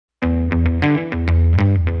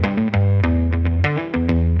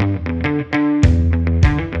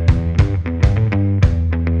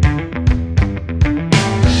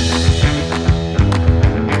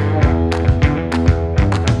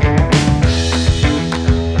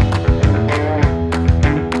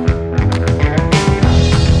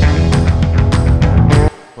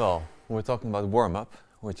we're talking about warm-up,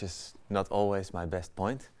 which is not always my best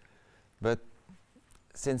point. But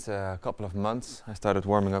since a couple of months I started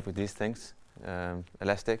warming up with these things,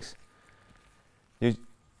 elastics.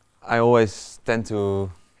 I always tend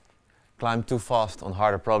to climb too fast on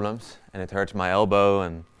harder problems, and it hurts my elbow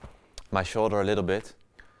and my shoulder a little bit.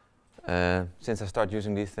 Since I started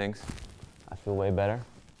using these things, I feel way better.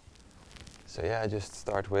 So yeah, I just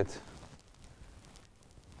start with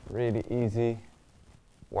really easy,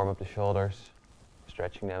 warm up the shoulders,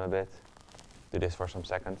 stretching them a bit. Do this for some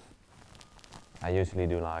seconds. I usually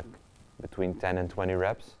do like between 10 and 20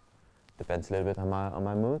 reps. Depends a little bit on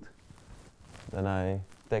my mood. Then I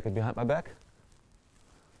take it behind my back.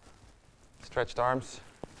 Stretched arms,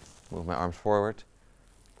 move my arms forward.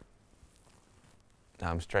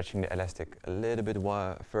 Now I'm stretching the elastic a little bit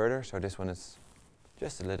further, so this one is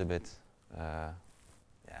just a little bit, I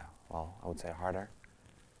would say harder,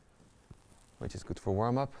 which is good for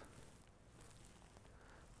warm-up.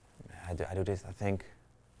 I do this, I think,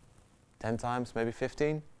 10 times, maybe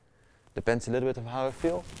 15. Depends a little bit on how I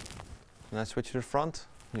feel. And I switch to the front.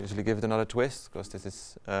 Usually give it another twist, because this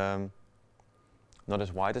is not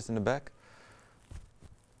as wide as in the back.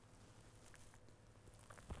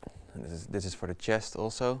 And this is for the chest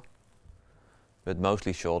also, but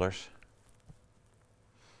mostly shoulders.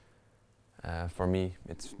 For me,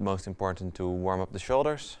 it's most important to warm up the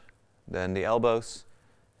shoulders, then the elbows,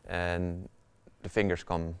 and the fingers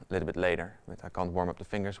come a little bit later. But I can't warm up the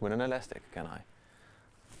fingers with an elastic, can I?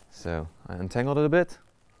 So I untangled it a bit,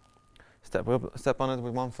 step on it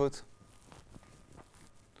with one foot.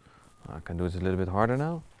 I can do this a little bit harder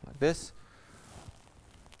now, like this.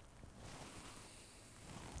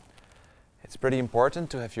 It's pretty important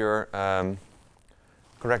to have your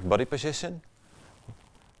correct body position.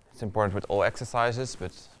 It's important with all exercises,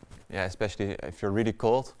 but yeah, especially if you're really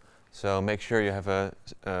cold. So make sure you have a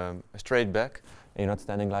straight back and you're not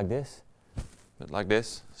standing like this, but like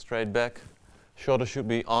this, straight back. Shoulders should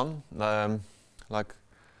be on, like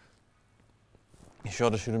your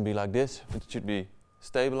shoulders shouldn't be like this, but it should be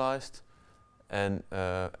stabilized and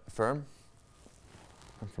firm.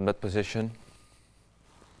 And from that position,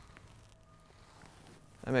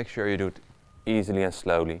 and make sure you do it easily and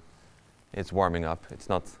slowly. It's warming up. It's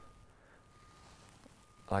not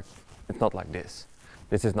like this.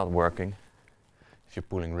 This is not working. If you're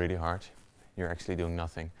pulling really hard, you're actually doing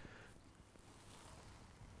nothing.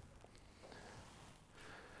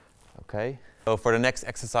 Okay. So for the next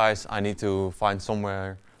exercise, I need to find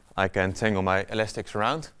somewhere I can tangle my elastics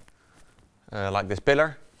around, like this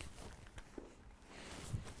pillar.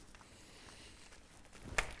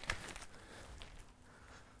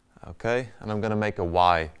 Okay, and I'm going to make a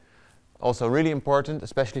Y. Also really important,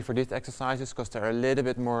 especially for these exercises, because they're a little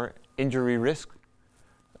bit more injury risk.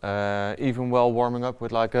 Even while warming up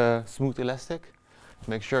with like a smooth elastic.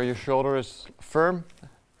 Make sure your shoulder is firm.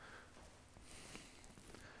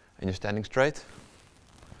 And you're standing straight.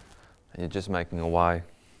 And you're just making a Y.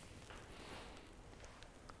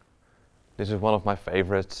 This is one of my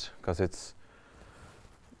favorites, because it's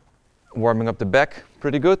warming up the back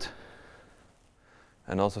pretty good.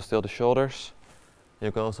 And also still the shoulders.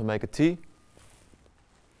 You can also make a T.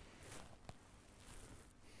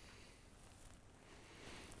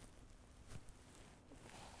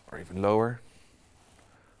 Or even lower.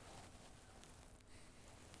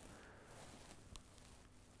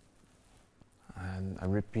 And I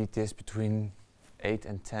repeat this between 8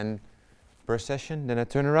 and 10 per session. Then I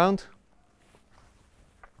turn around.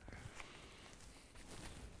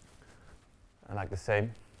 I like the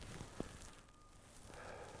same.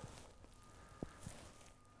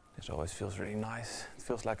 This always feels really nice. It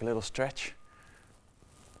feels like a little stretch.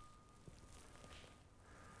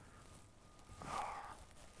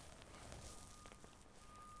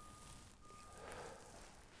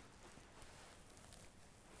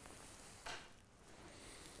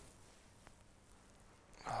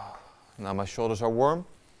 Now my shoulders are warm.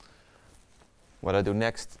 What I do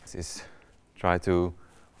next is try to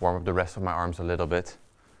warm up the rest of my arms a little bit.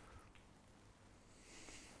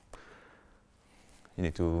 You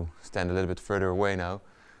need to stand a little bit further away now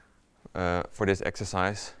for this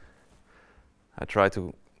exercise. I try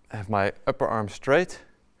to have my upper arm straight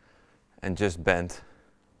and just bend.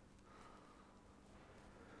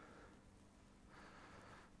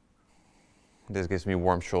 This gives me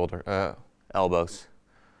warm elbows.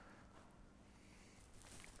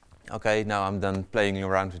 Okay, now I'm done playing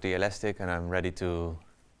around with the elastic and I'm ready to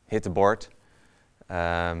hit the board.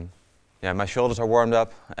 Yeah, my shoulders are warmed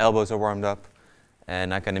up, elbows are warmed up,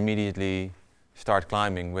 and I can immediately start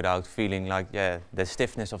climbing without feeling like the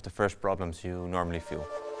stiffness of the first problems you normally feel.